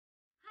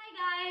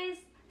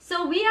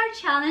So we are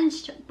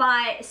challenged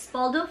by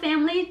Spauldo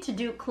family to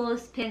do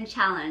clothespin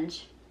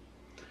challenge.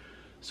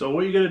 So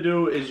what you gotta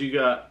do is you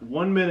got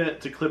 1 minute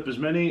to clip as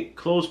many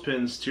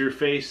clothespins to your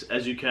face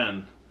as you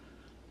can.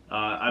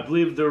 I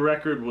believe the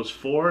record was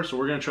 4, so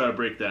we're gonna try to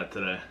break that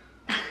today.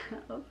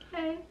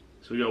 Okay.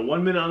 So we got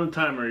 1 minute on the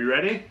timer. Are you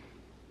ready?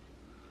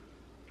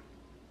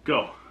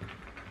 Go.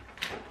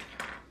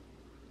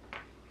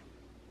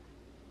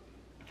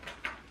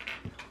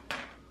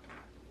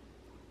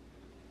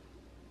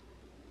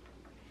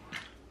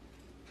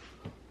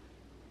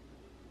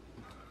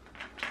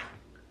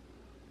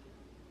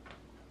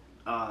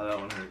 Ah, that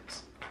one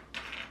hurts.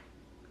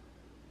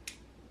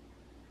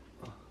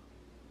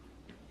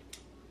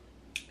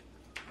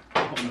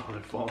 Oh no,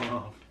 they're falling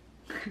off.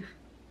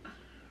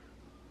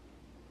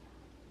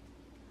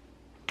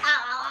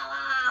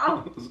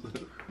 Ow!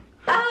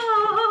 Ow!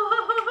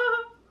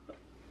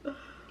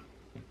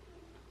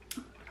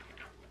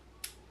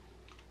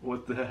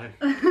 What the heck?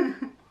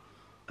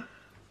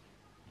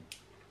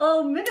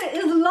 Oh, minute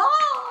is long!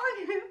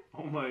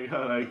 Oh my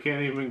god, I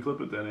can't even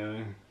clip it to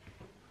anything.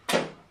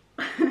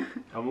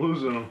 I'm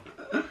losing them.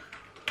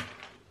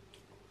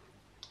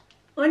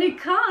 When you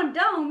count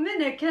down,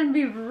 minute can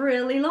be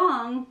really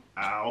long.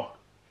 Ow.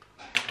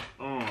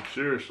 Oh,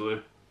 seriously.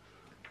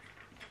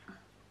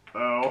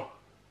 Ow.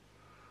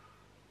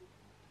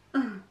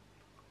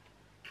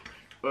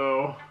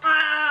 Oh.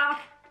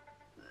 Ah!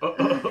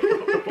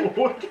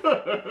 What the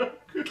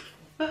heck?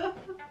 Oh,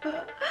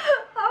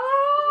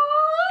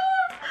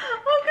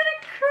 I'm gonna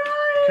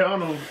cry.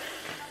 Count them.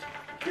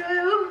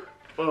 2.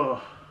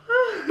 Oh.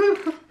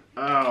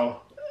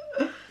 Ow.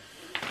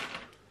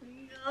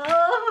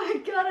 Oh my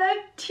god, I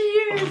have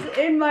tears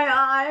in my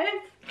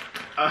eyes.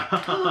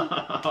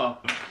 Ow.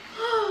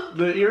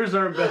 The ears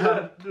aren't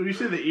bad. Did you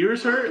say the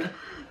ears hurt?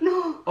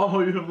 No. Oh,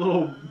 you have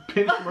little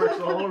pinch marks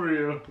all over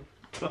you.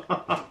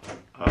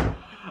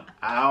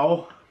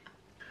 Ow.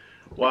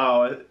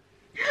 Wow.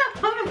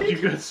 You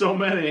got so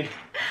many.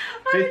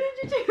 How did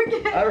you do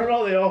again? I don't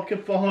know, they all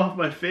kept falling off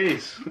my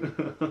face.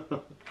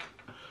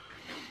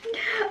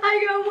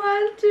 I got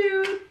 1,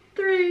 2,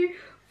 3,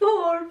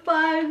 4,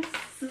 5,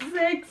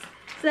 6,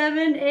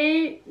 7,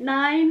 8,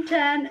 9,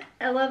 10,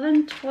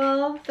 11,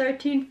 12,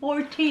 13,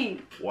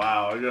 14.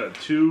 Wow, I got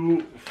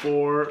 2,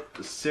 4,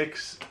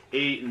 6,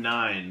 8,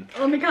 9.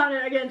 Let me count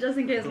it again just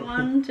in case.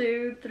 1,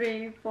 2,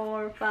 3,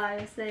 4,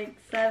 5,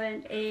 6,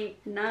 7,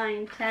 8,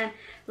 9, 10,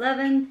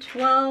 11,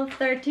 12,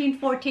 13,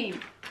 14.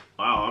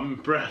 Wow, I'm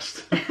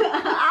impressed. Ow,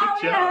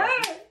 it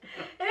hurt.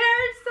 It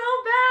hurt so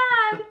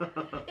bad.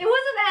 It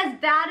wasn't as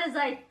bad as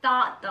I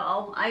thought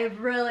though. I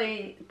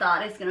really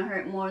thought it's gonna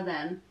hurt more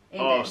than it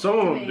Oh, did some to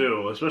of them me.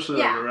 do, especially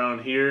Yeah. like around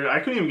here. I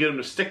couldn't even get them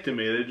to stick to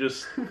me. They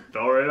just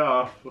fell right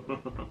off.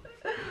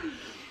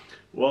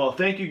 Well,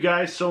 thank you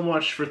guys so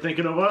much for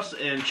thinking of us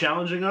and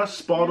challenging us,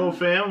 Spauldo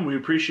Fam. We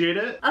appreciate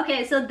it.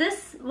 Okay, so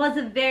this was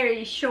a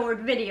very short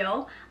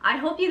video. I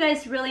hope you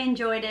guys really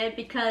enjoyed it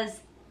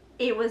because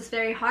it was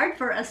very hard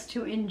for us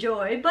to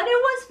enjoy, but it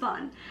was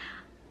fun.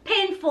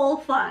 Painful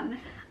fun.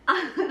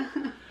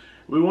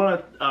 We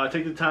want to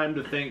take the time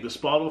to thank the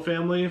Spauldo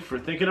family for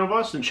thinking of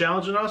us and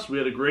challenging us. We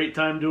had a great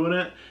time doing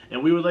it,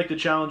 and we would like to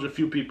challenge a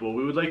few people.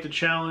 We would like to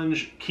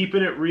challenge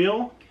Keeping It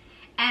Real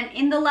And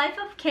In the Life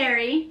of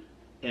Kary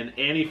and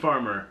Annie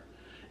Farmer.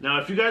 Now,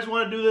 if you guys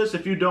want to do this,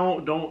 if you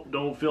don't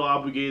feel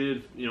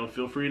obligated. You know,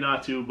 feel free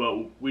not to.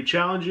 But we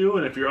challenge you,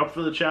 and if you're up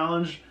for the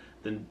challenge,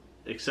 then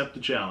accept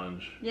the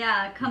challenge.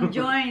 Yeah, come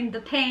join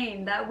the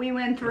pain that we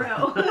went through.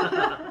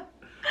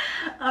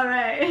 All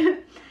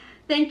right.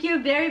 Thank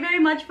you very, very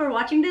much for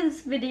watching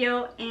this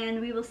video, and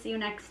we will see you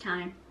next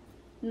time.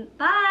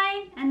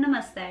 Bye and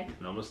namaste.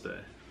 Namaste.